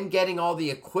 then getting all the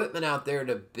equipment out there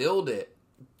to build it,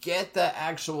 get the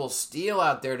actual steel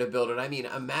out there to build it. I mean,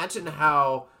 imagine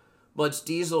how much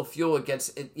diesel fuel it gets,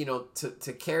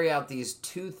 to carry out these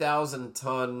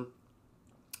 2,000-ton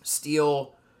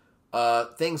steel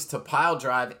things to pile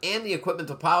drive, and the equipment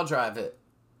to pile drive it.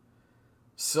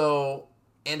 So,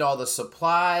 and all the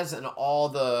supplies and all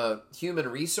the human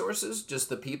resources, just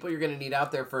the people you're going to need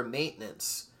out there for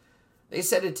maintenance. They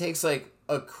said it takes, like,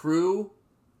 a crew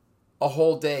a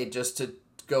whole day just to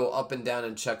go up and down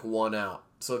and check one out.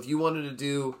 So if you wanted to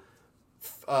do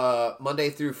Monday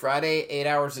through Friday, 8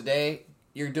 hours a day,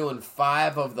 you're doing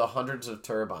 5 of the hundreds of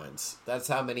turbines. That's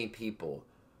how many people.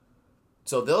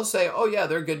 So they'll say, oh yeah,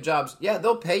 they're good jobs. Yeah,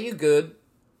 they'll pay you good.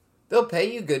 They'll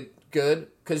pay you good,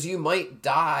 because you might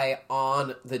die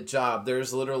on the job.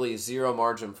 There's literally zero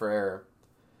margin for error.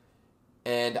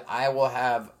 And I will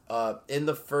have, in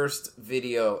the first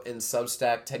video in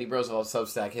Substack, Teddy Brosevelt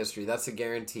Substack history, that's a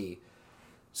guarantee.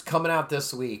 It's coming out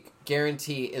this week.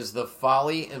 Guarantee is the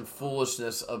folly and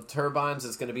foolishness of turbines.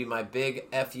 It's going to be my big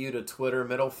FU to Twitter,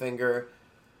 middle finger.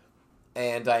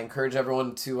 And I encourage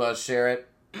everyone to share it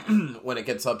when it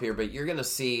gets up here. But you're going to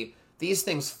see these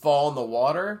things fall in the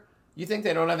water. You think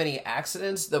they don't have any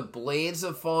accidents? The blades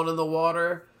have fallen in the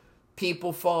water.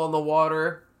 People fall in the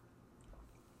water.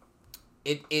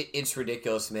 It's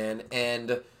ridiculous, man.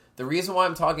 And the reason why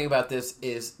I'm talking about this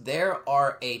is there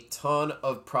are a ton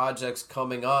of projects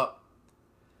coming up.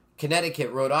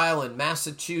 Connecticut, Rhode Island,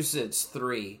 Massachusetts,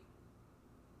 3.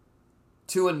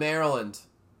 2 in Maryland.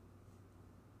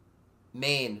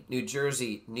 Maine, New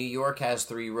Jersey, New York has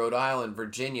 3, Rhode Island,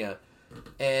 Virginia.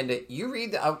 And you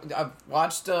read, I've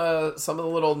watched some of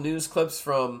the little news clips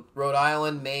from Rhode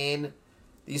Island, Maine.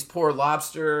 These poor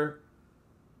lobster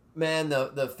men,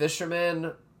 the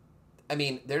fishermen, I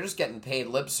mean, they're just getting paid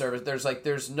lip service.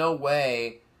 There's no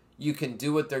way you can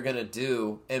do what they're going to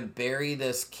do and bury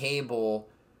this cable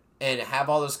and have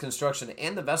all this construction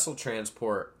and the vessel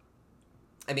transport.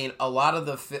 I mean, a lot of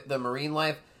the marine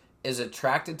life is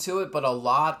attracted to it, but a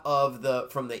lot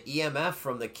of from the EMF,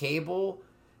 from the cable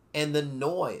and the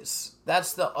noise.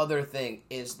 That's the other thing,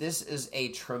 is this is a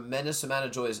tremendous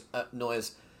amount of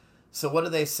noise. So what do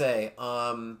they say?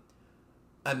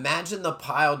 Imagine the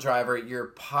pile driver. You're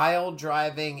pile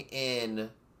driving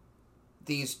in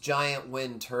these giant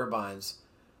wind turbines.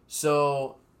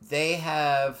 So they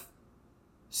have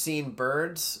seen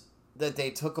birds that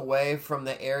they took away from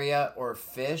the area, or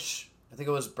fish. I think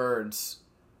it was birds.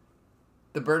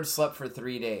 The birds slept for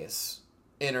 3 days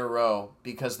in a row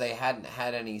because they hadn't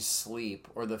had any sleep,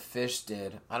 or the fish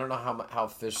did. I don't know how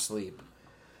fish sleep.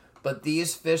 But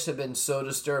these fish have been so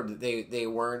disturbed that they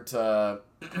weren't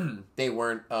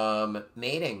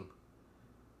mating.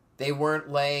 They weren't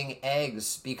laying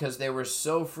eggs because they were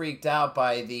so freaked out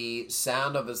by the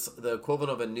sound of the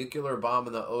equivalent of a nuclear bomb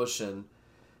in the ocean.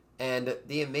 And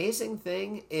the amazing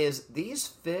thing is these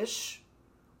fish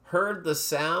heard the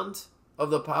sound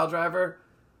of the pile driver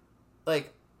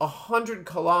like 100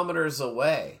 kilometers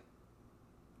away.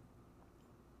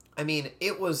 I mean,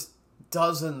 it was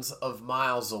dozens of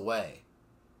miles away.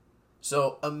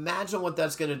 So imagine what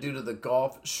that's going to do to the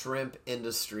Gulf shrimp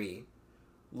industry,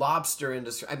 lobster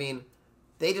industry. I mean,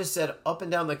 they just said up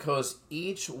and down the coast,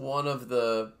 each one of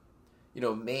the,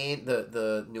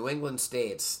 the New England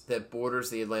states that borders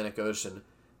the Atlantic Ocean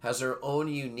has their own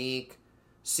unique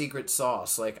secret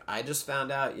sauce. Like, I just found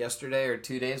out yesterday or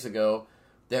 2 days ago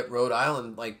that Rhode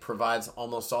Island, provides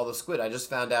almost all the squid. I just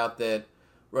found out that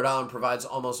Rhode Island provides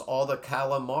almost all the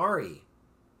calamari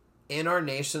in our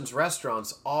nation's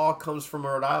restaurants. All comes from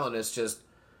Rhode Island. It's just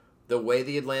the way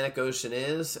the Atlantic Ocean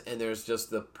is, and there's just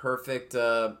the perfect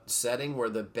setting where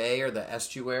the bay or the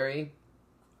estuary,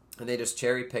 and they just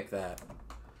cherry pick that.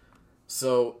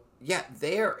 So, yeah,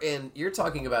 you're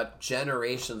talking about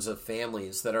generations of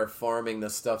families that are farming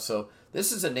this stuff. So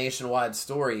this is a nationwide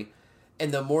story.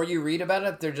 And the more you read about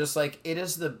it, they're just like, it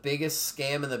is the biggest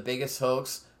scam and the biggest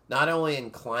hoax, not only in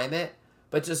climate,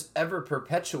 but just ever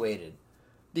perpetuated.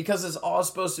 Because it's all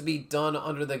supposed to be done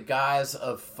under the guise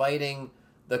of fighting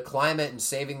the climate and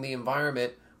saving the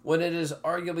environment, when it is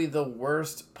arguably the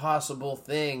worst possible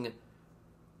thing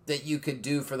that you could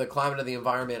do for the climate of the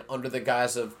environment under the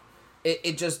guise of...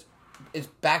 It's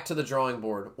back to the drawing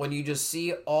board. When you just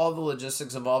see all the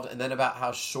logistics involved and then about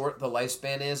how short the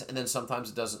lifespan is, and then sometimes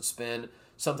it doesn't spin,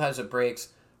 sometimes it breaks.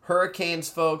 Hurricanes,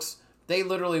 folks, they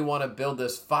literally want to build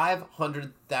this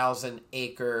 500,000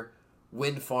 acre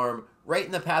wind farm right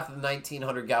in the path of the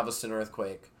 1900 Galveston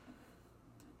earthquake.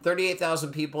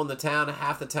 38,000 people in the town.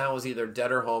 Half the town was either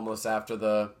dead or homeless after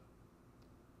the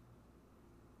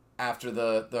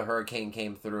hurricane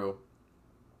came through.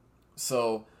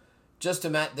 So just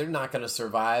imagine, they're not going to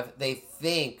survive. They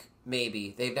think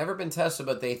maybe. They've never been tested,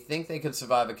 but they think they could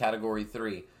survive a Category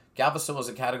 3. Galveston was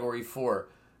a Category 4.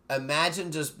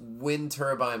 Imagine just wind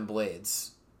turbine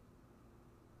blades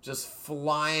just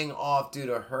flying off due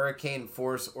to hurricane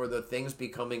force or the things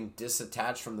becoming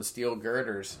disattached from the steel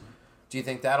girders. Do you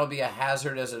think that'll be a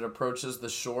hazard as it approaches the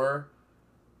shore?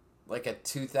 Like a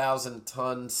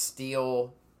 2,000-ton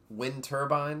steel wind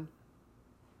turbine?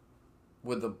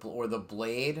 With the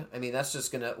blade? I mean, that's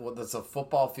just that's a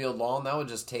football field long. That would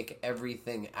just take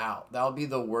everything out. That would be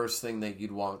the worst thing that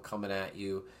you'd want coming at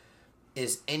you,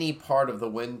 is any part of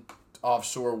the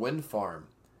offshore wind farm.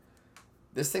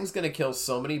 This thing's going to kill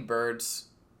so many birds,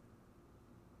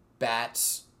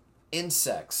 bats,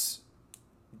 insects.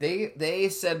 They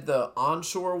said the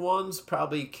onshore ones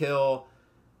probably kill,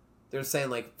 they're saying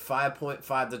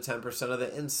 5.5 to 10% of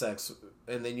the insects.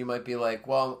 And then you might be like,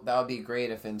 well, that would be great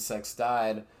if insects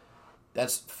died.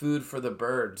 That's food for the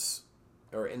birds.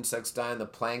 Or insects die in the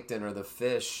plankton or the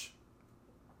fish.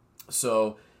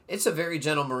 So it's a very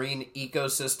gentle marine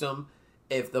ecosystem.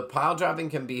 If the pile driving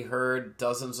can be heard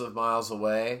dozens of miles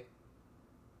away,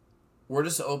 we're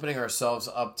just opening ourselves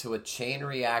up to a chain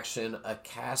reaction, a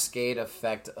cascade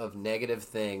effect of negative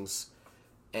things.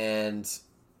 And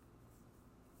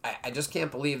I just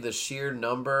can't believe the sheer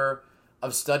number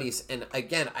of studies. And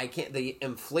again, the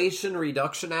Inflation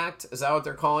Reduction Act, is that what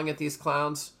they're calling it, these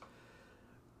clowns?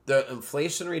 The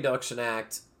Inflation Reduction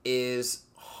Act is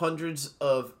hundreds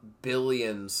of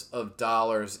billions of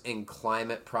dollars in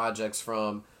climate projects,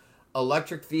 from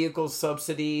electric vehicle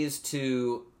subsidies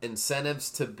to incentives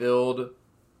to build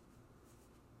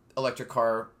electric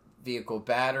car vehicle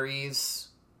batteries.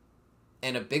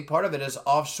 And a big part of it is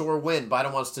offshore wind.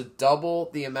 Biden wants to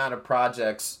double the amount of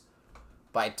projects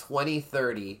by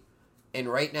 2030. And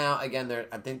right now, again,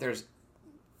 I think there's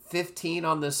 15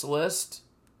 on this list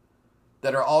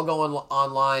that are all going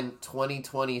online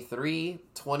 2023,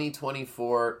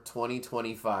 2024,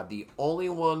 2025. The only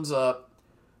ones up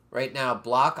right now,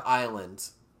 Block Island,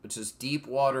 which is deep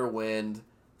water wind,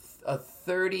 a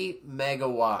 30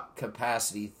 megawatt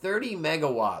capacity. 30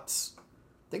 megawatts.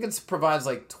 I think it provides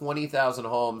 20,000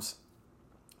 homes.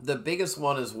 The biggest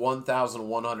one is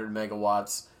 1,100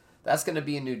 megawatts. That's going to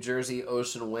be in New Jersey,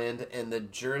 ocean wind, and the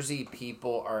Jersey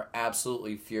people are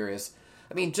absolutely furious.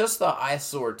 I mean, just the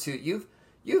eyesore, too.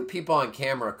 You have people on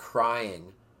camera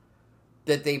crying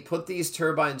that they put these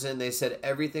turbines in, they said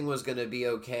everything was going to be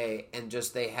okay, and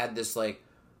just they had this,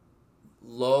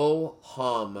 low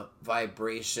hum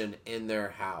vibration in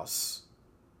their house.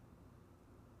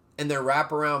 And their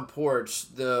wraparound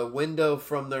porch, the window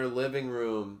from their living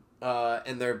room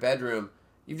and their bedroom,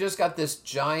 you've just got this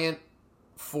giant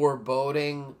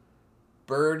foreboding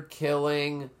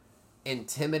bird-killing,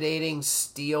 intimidating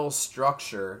steel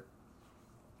structure.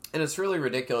 And it's really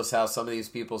ridiculous how some of these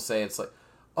people say it's like,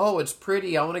 oh, it's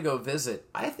pretty, I want to go visit.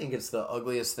 I think it's the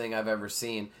ugliest thing I've ever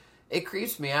seen. It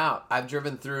creeps me out. I've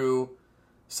driven through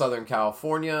Southern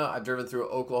California. I've driven through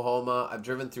Oklahoma. I've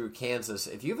driven through Kansas.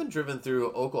 If you haven't driven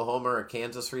through Oklahoma or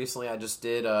Kansas recently, I just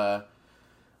did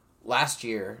last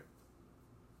year.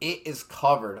 It is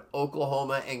covered,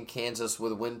 Oklahoma and Kansas,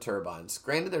 with wind turbines.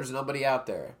 Granted, there's nobody out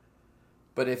there.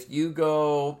 But if you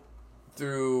go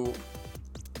through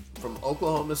from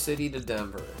Oklahoma City to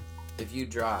Denver, if you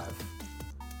drive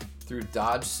through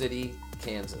Dodge City,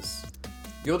 Kansas,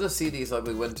 you'll just see these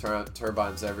ugly wind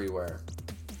turbines everywhere.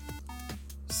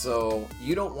 So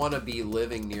you don't want to be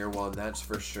living near one, that's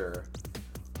for sure.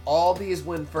 All these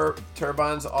wind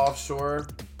turbines offshore,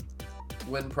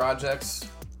 wind projects,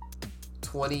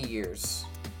 20 years.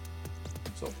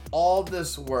 So all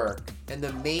this work, and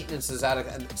the maintenance is out of,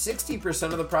 and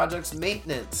 60% of the project's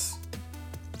maintenance.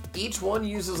 Each one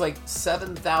uses like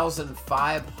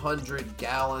 7,500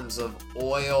 gallons of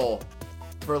oil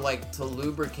for to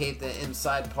lubricate the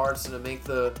inside parts and to make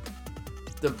the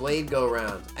blade go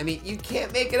round. I mean, you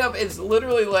can't make it up. It's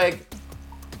literally like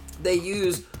they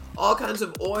use all kinds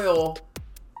of oil.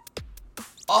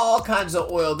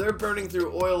 They're burning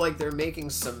through oil like they're making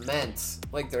cement,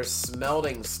 like they're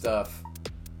smelting stuff.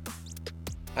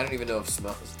 I don't even know if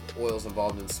oil's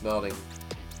involved in smelting.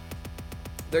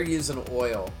 They're using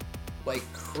oil like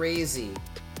crazy.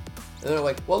 And they're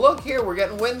like, well, look here, we're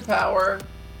getting wind power.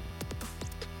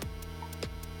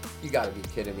 You gotta be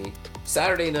kidding me.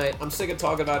 Saturday night, I'm sick of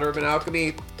talking about Urban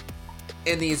Alchemy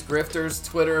and these grifters.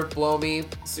 Twitter, blow me.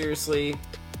 Seriously.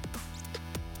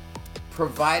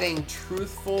 Providing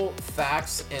truthful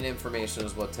facts and information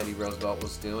is what Teddy Brosevelt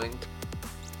was doing,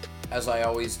 as I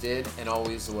always did and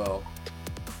always will.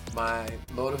 My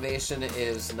motivation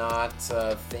is not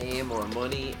fame or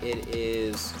money. It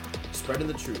is spreading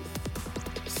the truth.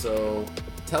 So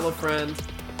tell a friend,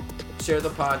 share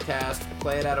the podcast,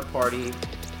 play it at a party.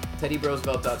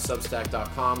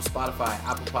 TeddyBrosevelt.substack.com, Spotify,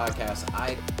 Apple Podcasts,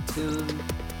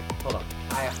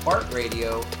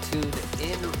 iHeartRadio,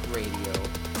 TuneIn Radio.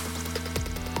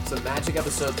 So Magic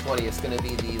Episode 20 is going to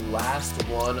be the last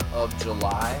one of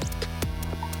July.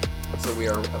 So we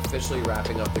are officially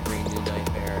wrapping up the Green New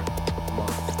Nightmare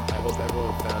month. I hope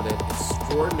everyone found it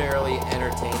extraordinarily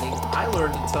entertaining. I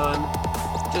learned a ton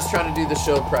just trying to do the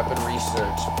show prep and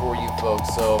research for you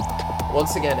folks. So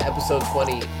once again, episode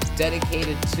 20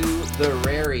 dedicated to the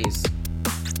Raries.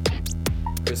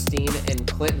 Christine and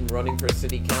Clinton running for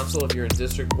city council. If you're in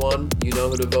District 1, you know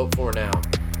who to vote for now.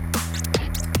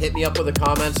 Hit me up with the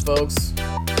comments, folks.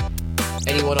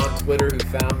 Anyone on Twitter who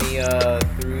found me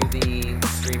through the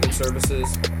streaming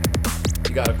services,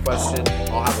 you got a question,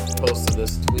 I'll have a post of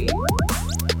this tweet.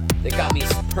 They got me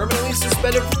permanently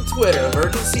suspended from Twitter.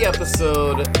 Emergency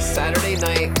episode, Saturday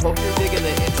night. Hope you're digging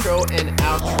the intro and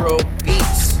outro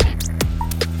beats.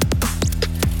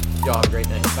 Y'all have a great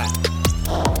night. Bye.